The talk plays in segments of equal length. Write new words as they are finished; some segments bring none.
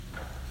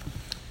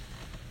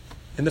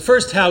In the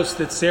first house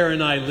that Sarah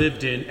and I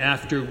lived in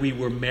after we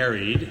were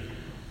married,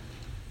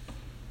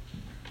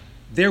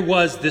 there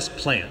was this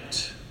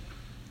plant,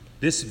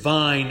 this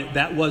vine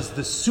that was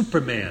the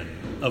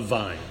Superman of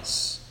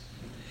vines.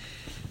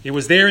 It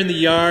was there in the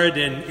yard,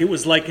 and it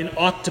was like an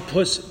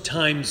octopus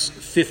times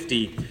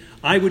 50.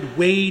 I would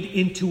wade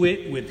into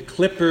it with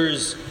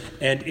clippers,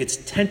 and its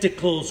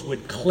tentacles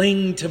would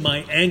cling to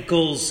my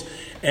ankles,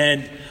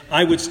 and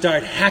I would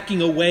start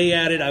hacking away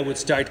at it. I would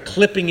start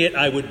clipping it.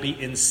 I would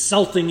be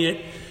insulting it,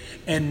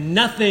 and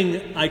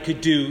nothing I could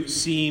do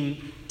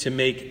seemed to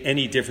make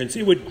any difference.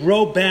 It would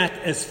grow back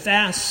as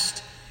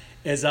fast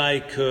as I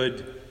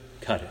could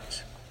cut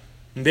it.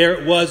 And there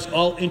it was,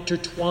 all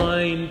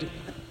intertwined,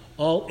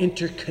 all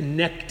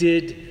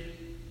interconnected.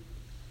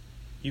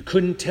 You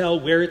couldn't tell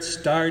where it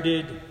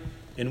started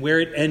and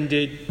where it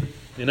ended.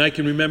 And I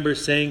can remember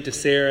saying to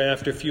Sarah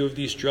after a few of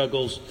these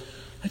struggles,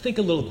 I think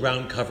a little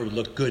ground cover would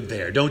look good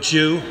there, don't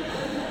you?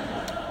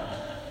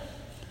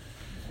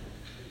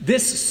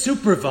 This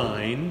super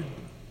vine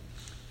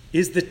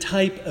is the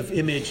type of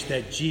image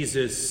that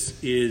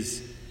Jesus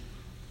is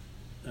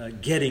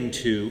getting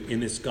to in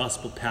this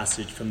gospel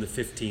passage from the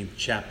 15th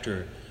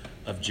chapter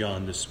of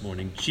John this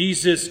morning.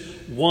 Jesus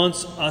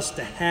wants us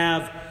to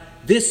have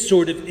this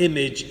sort of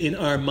image in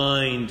our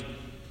mind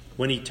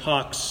when he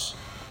talks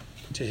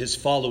to his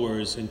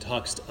followers and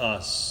talks to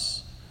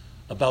us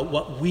about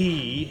what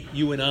we,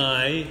 you and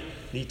I,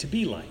 need to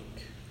be like.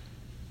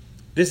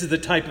 This is the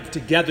type of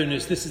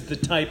togetherness. This is the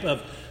type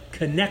of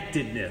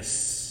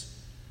connectedness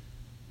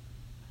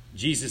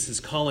Jesus is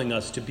calling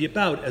us to be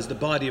about as the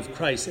body of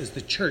Christ, as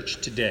the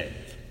church today.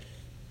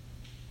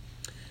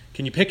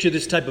 Can you picture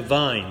this type of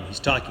vine he's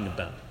talking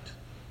about?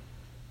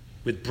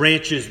 With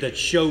branches that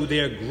show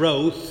their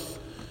growth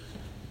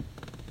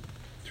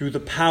through the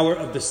power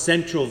of the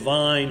central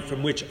vine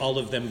from which all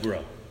of them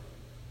grow.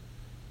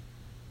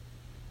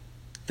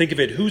 Think of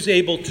it. Who's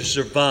able to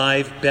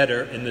survive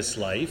better in this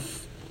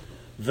life?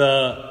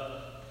 The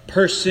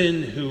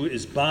person who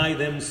is by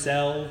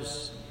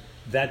themselves,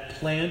 that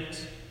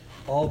plant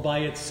all by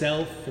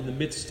itself in the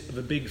midst of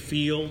a big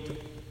field,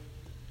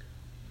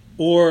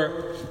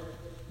 or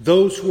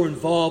those who are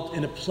involved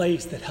in a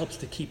place that helps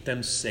to keep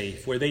them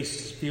safe, where they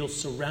feel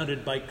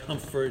surrounded by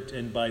comfort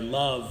and by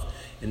love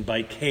and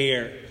by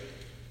care.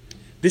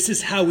 This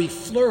is how we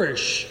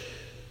flourish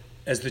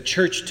as the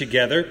church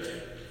together,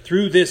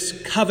 through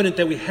this covenant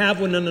that we have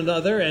with one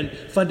another, and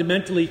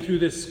fundamentally through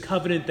this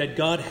covenant that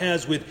God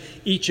has with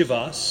each of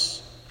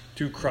us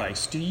through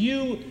Christ. Do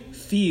you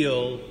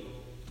feel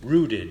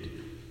rooted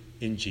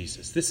in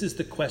Jesus? This is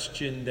the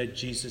question that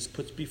Jesus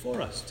puts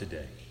before us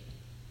today.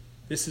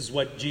 This is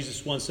what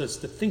Jesus wants us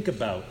to think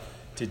about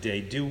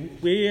today.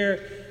 Where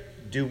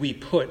do we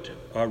put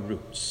our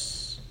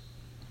roots?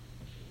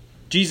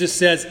 Jesus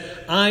says,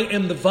 I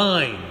am the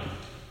vine,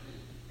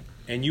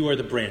 and you are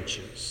the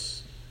branches.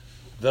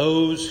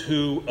 Those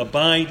who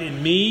abide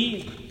in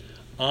me,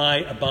 I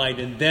abide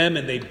in them,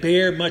 and they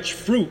bear much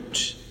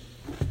fruit.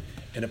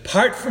 And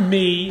apart from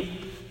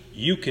me,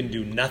 you can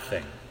do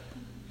nothing.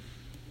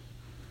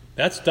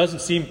 That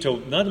doesn't seem to,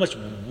 not much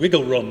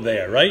wiggle room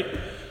there, right?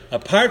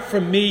 Apart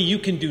from me, you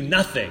can do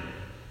nothing.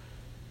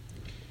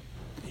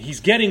 He's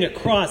getting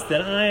across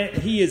that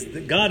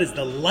God is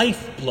the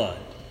lifeblood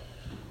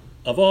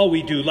of all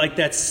we do. Like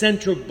that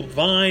central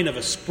vine of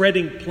a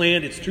spreading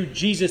plant, it's through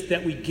Jesus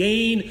that we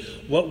gain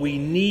what we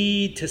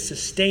need to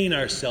sustain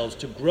ourselves,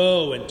 to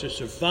grow and to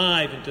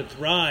survive and to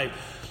thrive.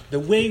 The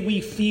way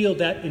we feel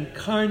that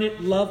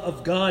incarnate love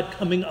of God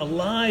coming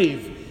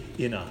alive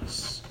in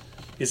us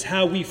is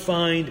how we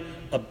find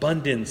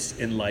abundance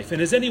in life.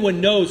 And as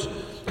anyone knows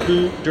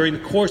who, during the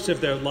course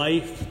of their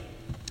life,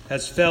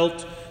 has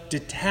felt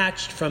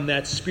detached from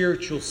that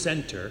spiritual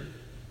center,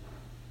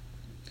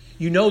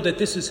 you know that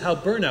this is how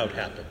burnout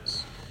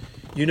happens.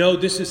 You know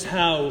this is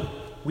how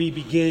we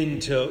begin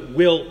to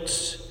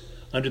wilt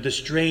under the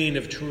strain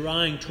of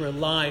trying to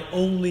rely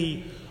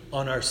only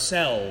on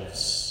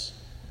ourselves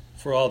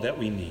for all that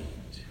we need.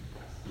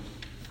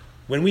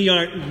 When we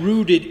aren't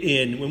rooted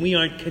in, when we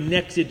aren't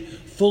connected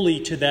fully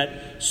to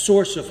that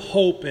source of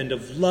hope and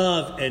of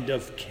love and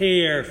of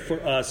care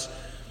for us,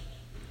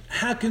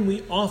 how can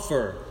we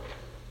offer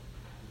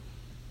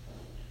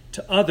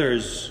to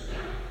others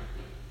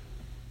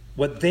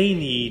what they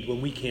need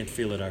when we can't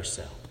feel it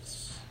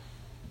ourselves?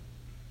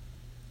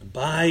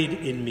 Abide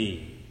in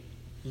me.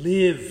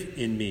 Live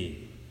in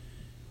me.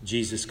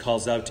 Jesus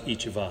calls out to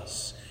each of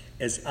us,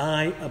 as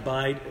I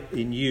abide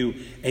in you,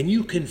 and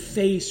you can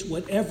face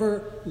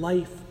whatever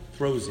life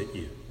throws at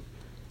you.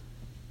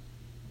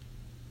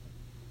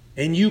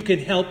 And you can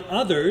help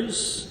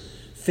others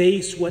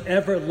face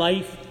whatever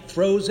life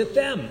throws at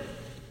them.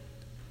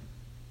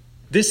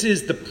 This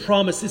is the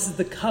promise, this is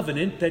the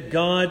covenant that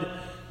God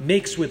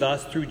makes with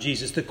us through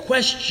Jesus. The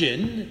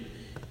question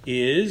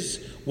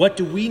is, what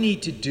do we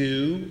need to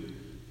do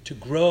to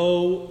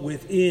grow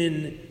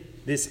within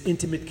this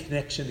intimate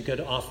connection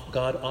that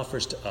God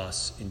offers to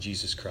us in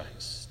Jesus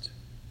Christ?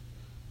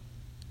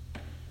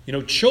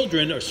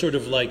 Children are sort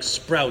of like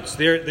sprouts.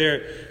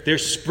 They're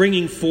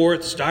springing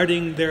forth,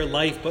 starting their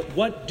life. But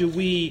what do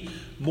we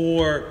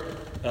more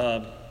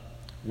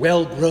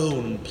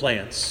well-grown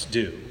plants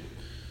do?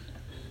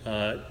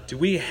 Do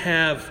we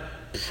have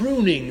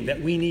pruning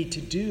that we need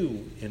to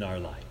do in our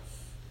life?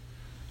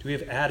 Do we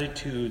have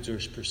attitudes or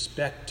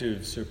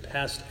perspectives or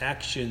past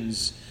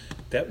actions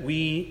that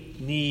we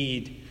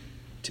need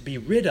to be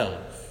rid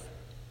of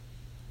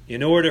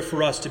in order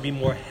for us to be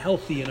more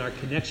healthy in our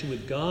connection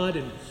with God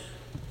and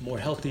more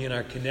healthy in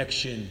our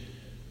connection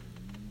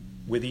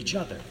with each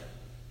other?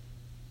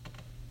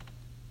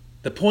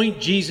 The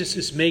point Jesus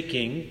is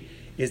making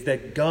is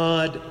that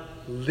God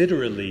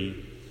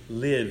literally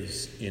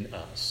lives in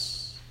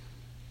us.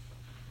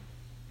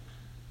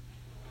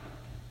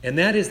 And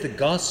that is the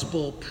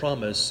gospel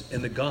promise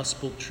and the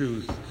gospel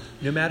truth.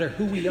 No matter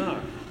who we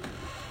are,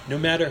 no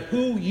matter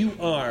who you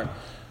are,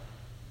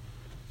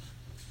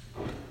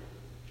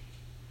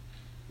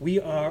 we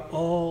are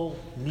all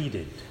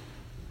needed.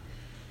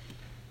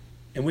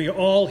 And we are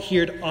all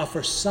here to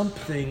offer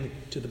something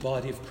to the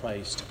body of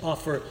Christ, to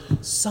offer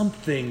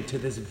something to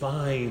this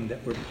vine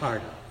that we're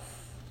part of.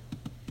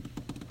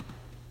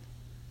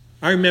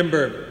 I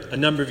remember a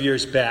number of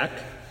years back,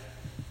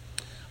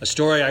 a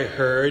story I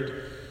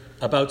heard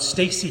about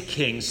Stacey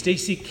King.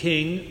 Stacey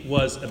King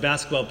was a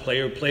basketball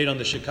player who played on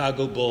the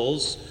Chicago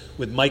Bulls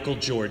with Michael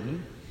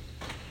Jordan.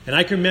 And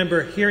I can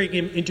remember hearing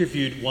him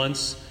interviewed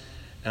once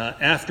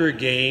after a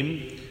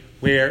game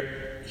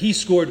where he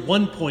scored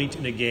 1 point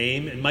in a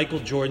game and Michael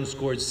Jordan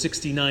scored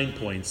 69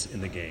 points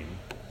in the game.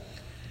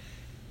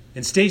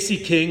 And Stacey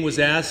King was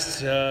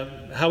asked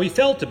how he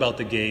felt about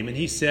the game, and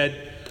he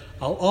said,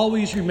 "I'll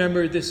always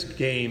remember this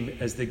game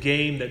as the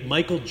game that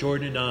Michael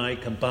Jordan and I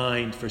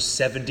combined for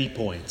 70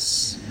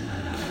 points."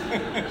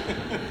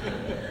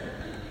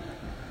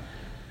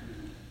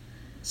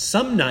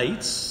 Some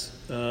nights,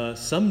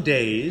 some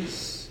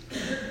days,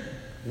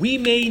 we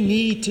may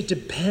need to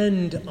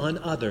depend on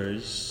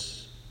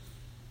others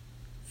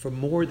for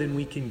more than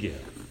we can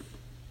give.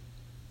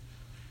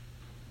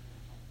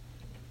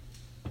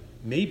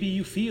 Maybe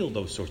you feel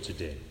those sorts of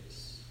days.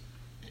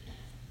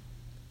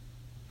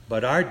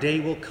 But our day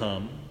will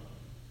come.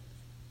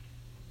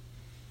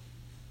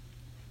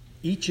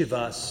 Each of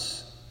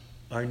us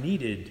are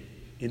needed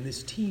in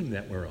this team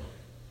that we're on.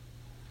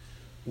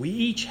 We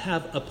each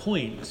have a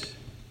point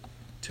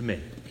to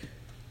make.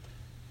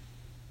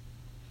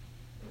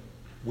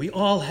 We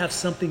all have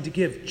something to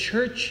give.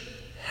 Church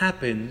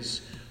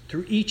happens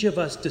through each of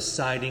us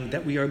deciding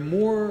that we are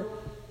more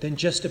than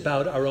just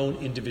about our own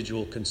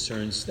individual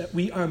concerns, that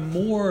we are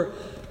more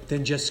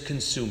than just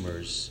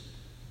consumers,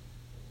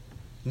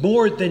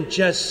 more than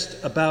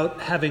just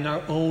about having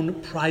our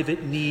own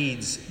private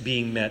needs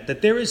being met,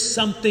 that there is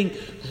something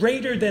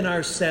greater than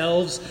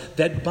ourselves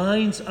that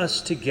binds us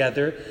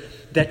together,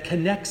 that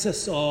connects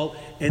us all,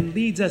 and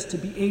leads us to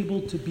be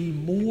able to be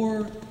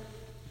more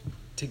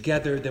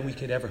together than we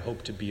could ever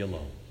hope to be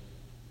alone.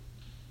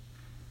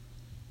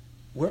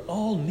 We're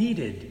all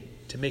needed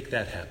to make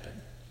that happen.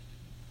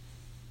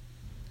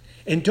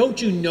 And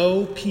don't you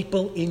know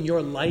people in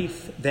your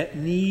life that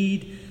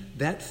need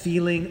that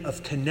feeling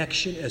of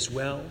connection as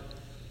well?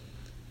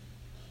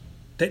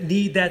 That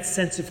need that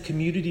sense of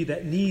community,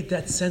 that need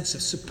that sense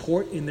of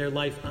support in their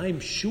life? I'm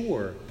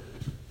sure,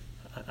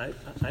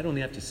 I don't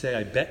have to say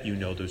I bet you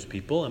know those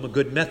people. I'm a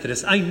good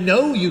Methodist. I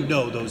know you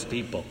know those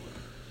people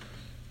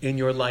in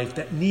your life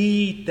that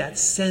need that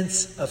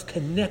sense of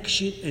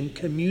connection and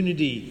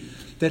community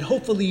that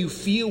hopefully you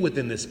feel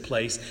within this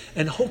place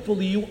and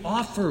hopefully you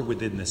offer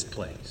within this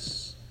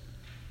place.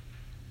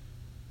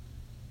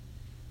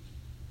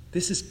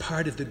 This is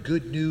part of the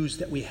good news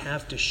that we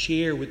have to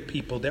share with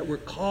people, that we're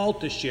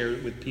called to share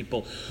it with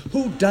people.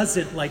 Who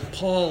doesn't, like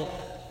Paul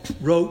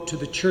wrote to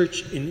the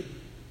church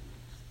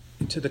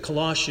to the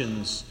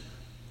Colossians,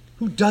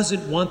 who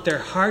doesn't want their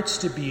hearts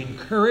to be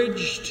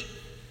encouraged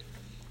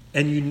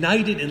and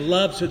united in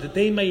love so that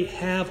they may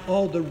have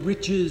all the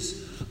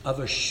riches of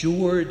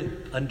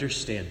assured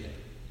understanding?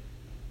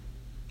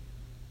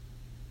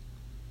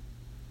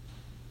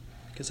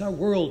 Because our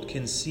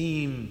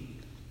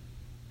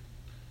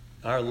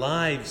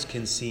lives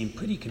can seem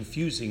pretty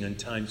confusing at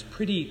times,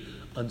 pretty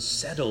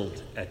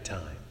unsettled at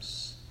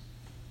times.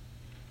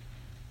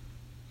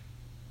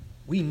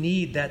 We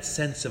need that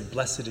sense of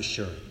blessed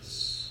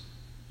assurance.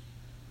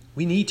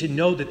 We need to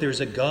know that there's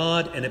a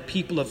God and a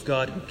people of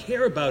God who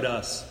care about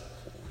us.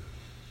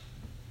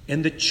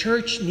 And the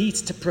church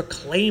needs to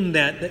proclaim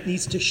that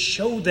needs to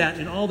show that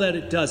in all that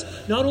it does.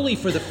 Not only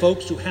for the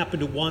folks who happen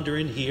to wander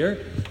in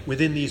here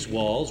within these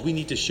walls, we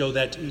need to show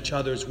that to each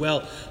other as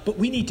well. But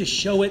we need to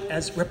show it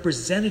as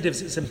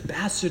representatives, as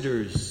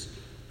ambassadors,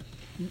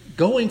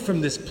 going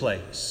from this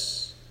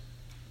place.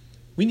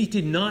 We need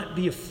to not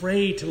be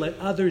afraid to let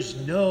others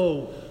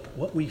know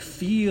what we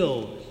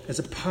feel as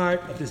a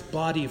part of this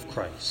body of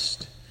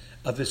Christ,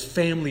 of this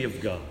family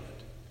of God.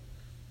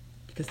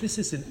 Because this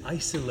is an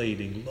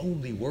isolating,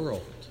 lonely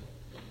world.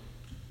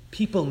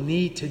 People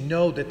need to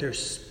know that they're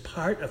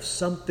part of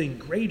something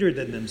greater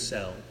than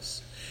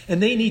themselves.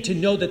 And they need to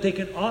know that they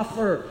can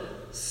offer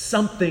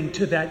something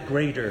to that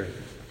greater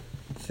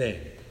thing.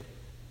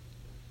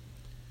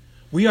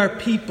 We are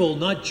people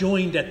not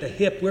joined at the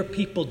hip. We're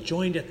people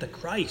joined at the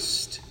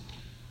Christ.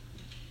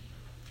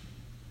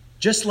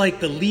 Just like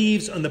the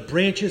leaves on the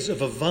branches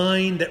of a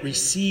vine that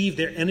receive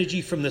their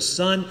energy from the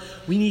sun,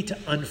 we need to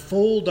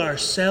unfold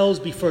ourselves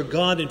before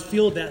God and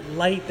feel that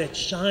light that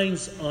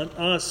shines on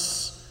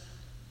us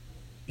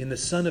in the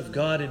Son of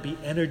God and be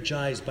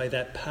energized by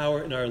that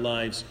power in our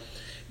lives.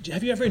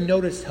 Have you ever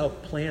noticed how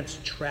plants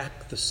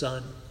track the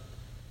sun?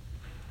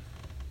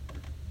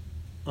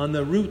 On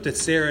the route that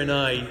Sarah and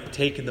I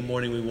take in the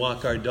morning, we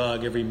walk our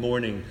dog every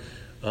morning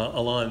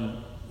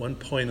along one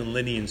point on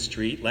Linnean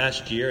Street.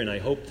 Last year, and I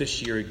hope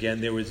this year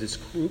again, there was this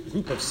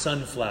group of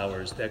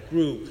sunflowers that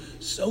grew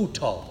so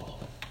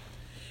tall.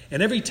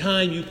 And every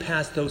time you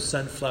passed those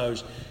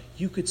sunflowers,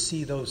 you could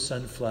see those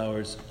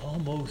sunflowers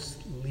almost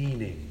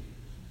leaning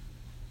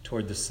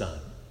toward the sun,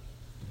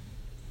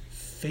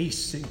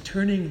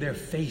 turning their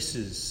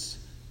faces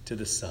to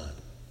the sun.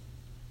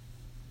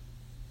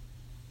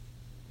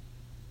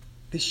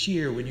 This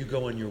year, when you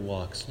go on your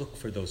walks, look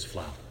for those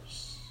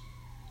flowers.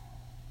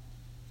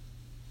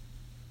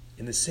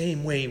 In the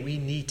same way, we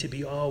need to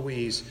be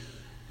always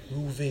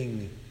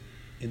moving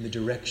in the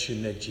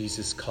direction that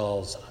Jesus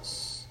calls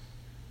us,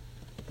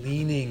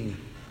 leaning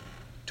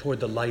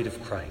toward the light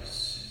of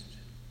Christ,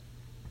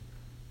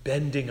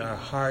 bending our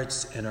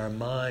hearts and our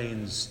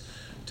minds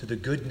to the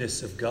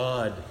goodness of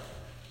God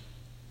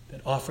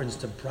that offers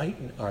to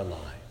brighten our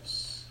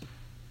lives,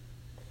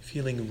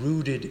 feeling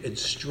rooted and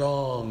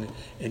strong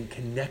and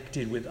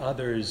connected with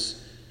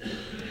others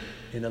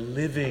in a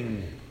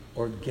living,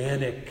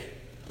 organic,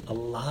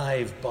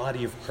 alive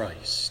body of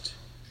Christ.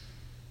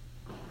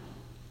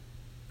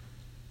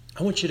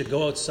 I want you to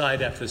go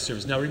outside after the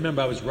service. Now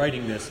remember, I was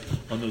writing this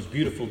on those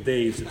beautiful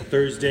days,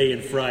 Thursday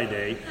and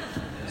Friday.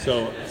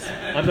 So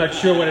I'm not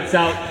sure what it's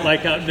out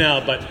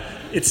now, but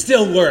it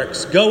still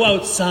works. Go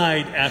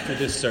outside after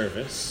this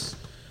service.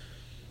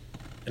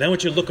 And I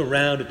want you to look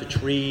around at the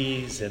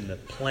trees and the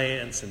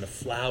plants and the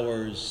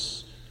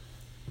flowers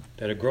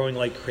that are growing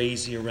like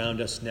crazy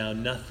around us now.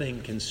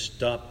 Nothing can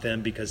stop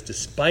them, because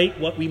despite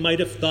what we might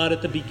have thought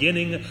at the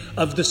beginning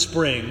of the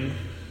spring,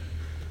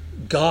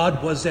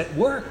 God was at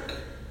work.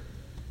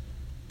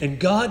 And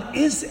God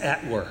is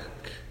at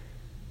work,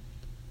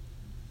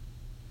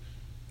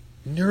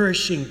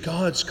 nourishing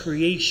God's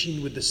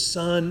creation with the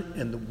sun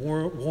and the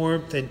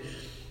warmth. And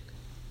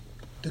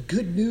the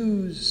good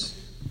news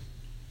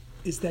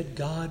is that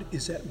God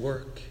is at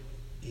work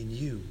in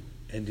you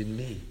and in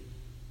me.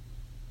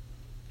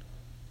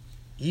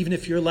 Even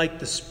if you're like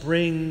the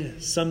spring,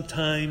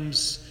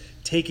 sometimes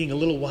taking a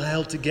little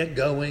while to get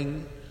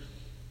going,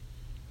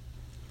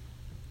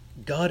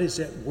 God is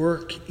at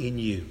work in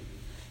you.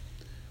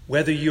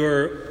 Whether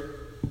you're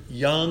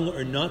young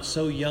or not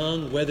so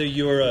young, whether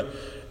you're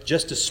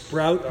just a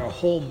sprout or a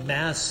whole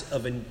mass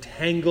of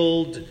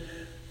entangled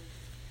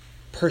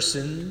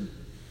person,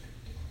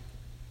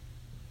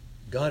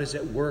 God is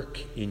at work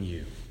in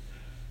you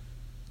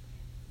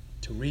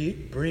to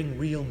bring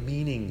real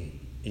meaning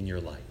in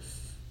your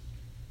life,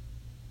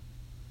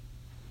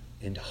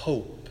 and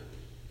hope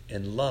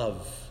and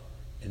love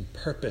and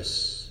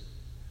purpose.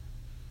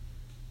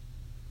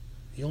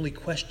 The only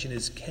question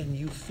is, can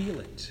you feel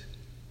it?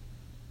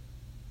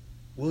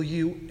 Will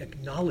you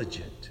acknowledge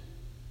it?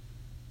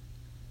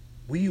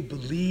 Will you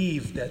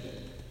believe that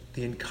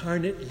the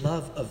incarnate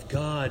love of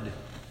God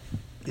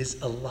is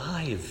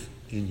alive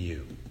in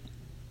you?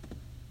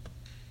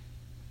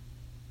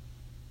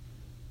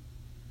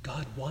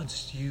 God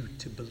wants you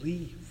to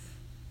believe.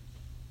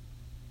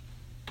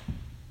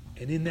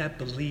 And in that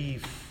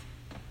belief,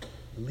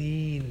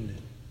 lean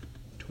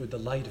toward the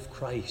light of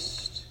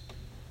Christ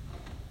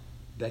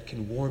that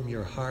can warm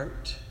your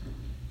heart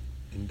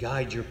and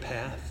guide your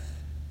path,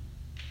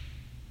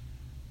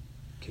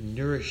 can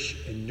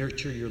nourish and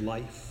nurture your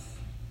life.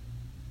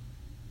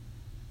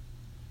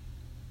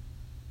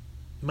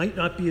 Might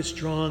not be as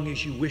strong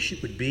as you wish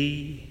it would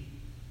be,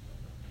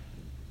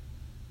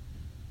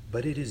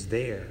 but it is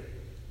there.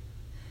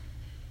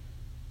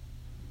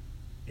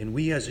 And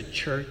we as a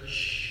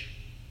church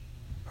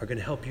are going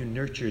to help you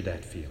nurture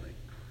that feeling,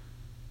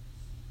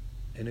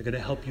 and are going to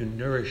help you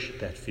nourish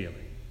that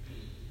feeling.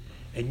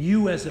 And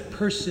you as a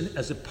person,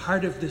 as a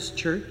part of this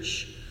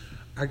church,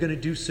 are going to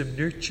do some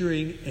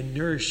nurturing and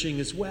nourishing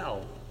as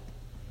well.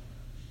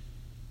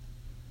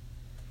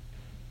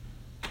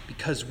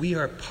 Because we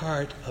are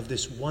part of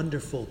this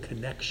wonderful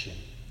connection,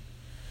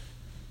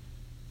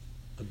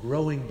 a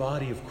growing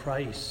body of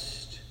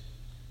Christ,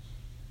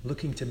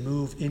 looking to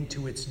move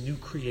into its new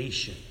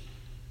creation.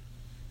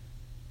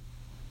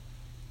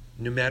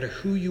 No matter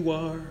who you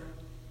are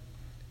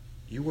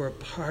a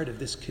part of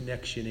this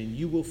connection, and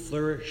you will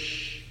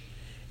flourish,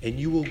 and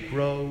you will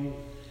grow,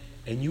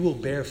 and you will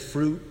bear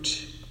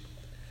fruit,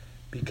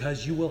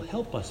 because you will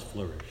help us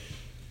flourish.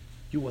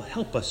 You will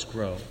help us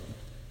grow,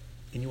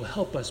 and you will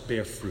help us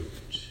bear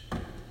fruit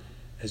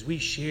as we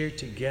share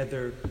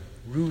together,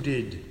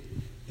 rooted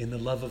in the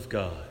love of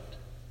God.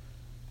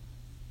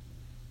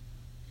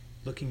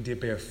 looking to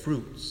bear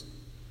fruits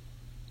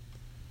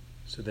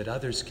so that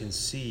others can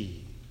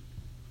see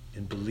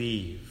and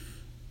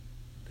believe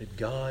that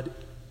God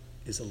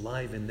is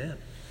alive in them,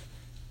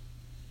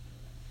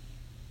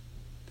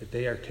 that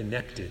they are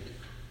connected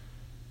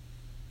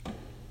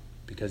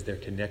because they're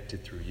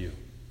connected through you.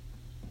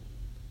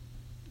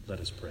 Let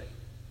us pray.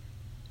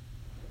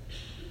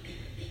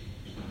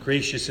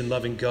 Gracious and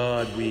loving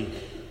God, we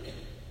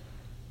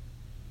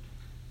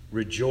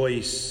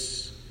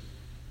rejoice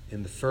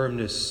in the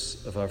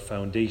firmness of our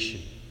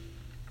foundation.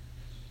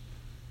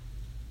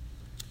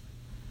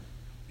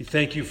 We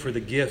thank you for the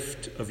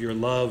gift of your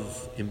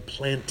love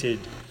implanted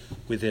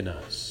within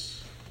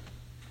us.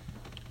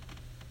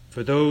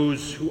 For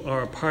those who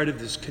are a part of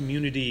this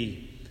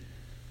community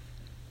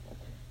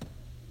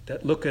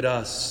that look at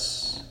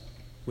us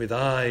with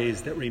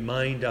eyes that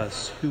remind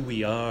us who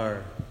we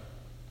are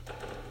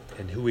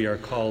and who we are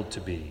called to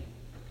be.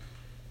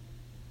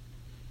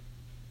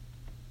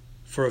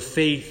 For a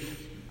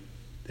faith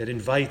that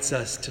invites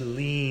us to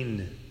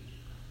lean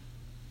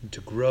and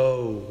to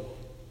grow,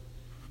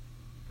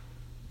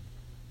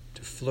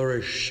 to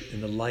flourish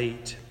in the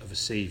light of a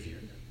Savior.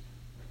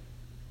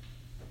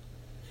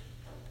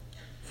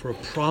 For a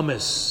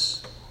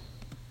promise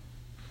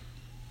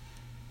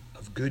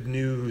of good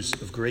news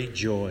of great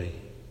joy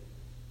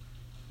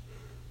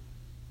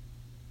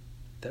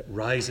that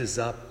rises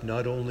up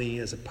not only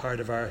as a part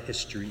of our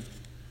history,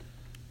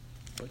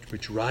 but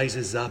which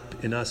rises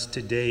up in us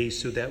today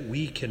so that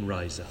we can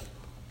rise up,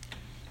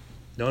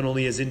 not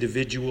only as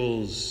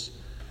individuals,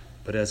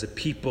 but as a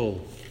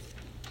people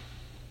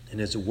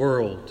and as a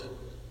world.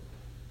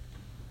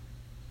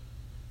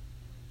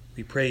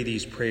 We pray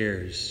these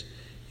prayers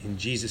in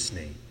Jesus'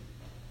 name.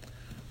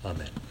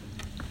 Amen.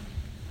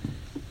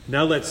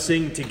 Now let's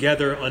sing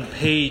together on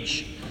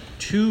page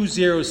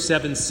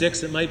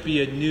 2076. It might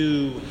be a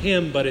new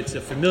hymn, but it's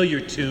a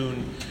familiar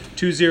tune.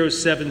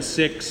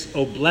 2076,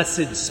 O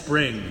Blessed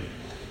Spring,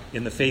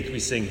 in the Faith We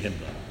Sing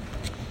hymnal.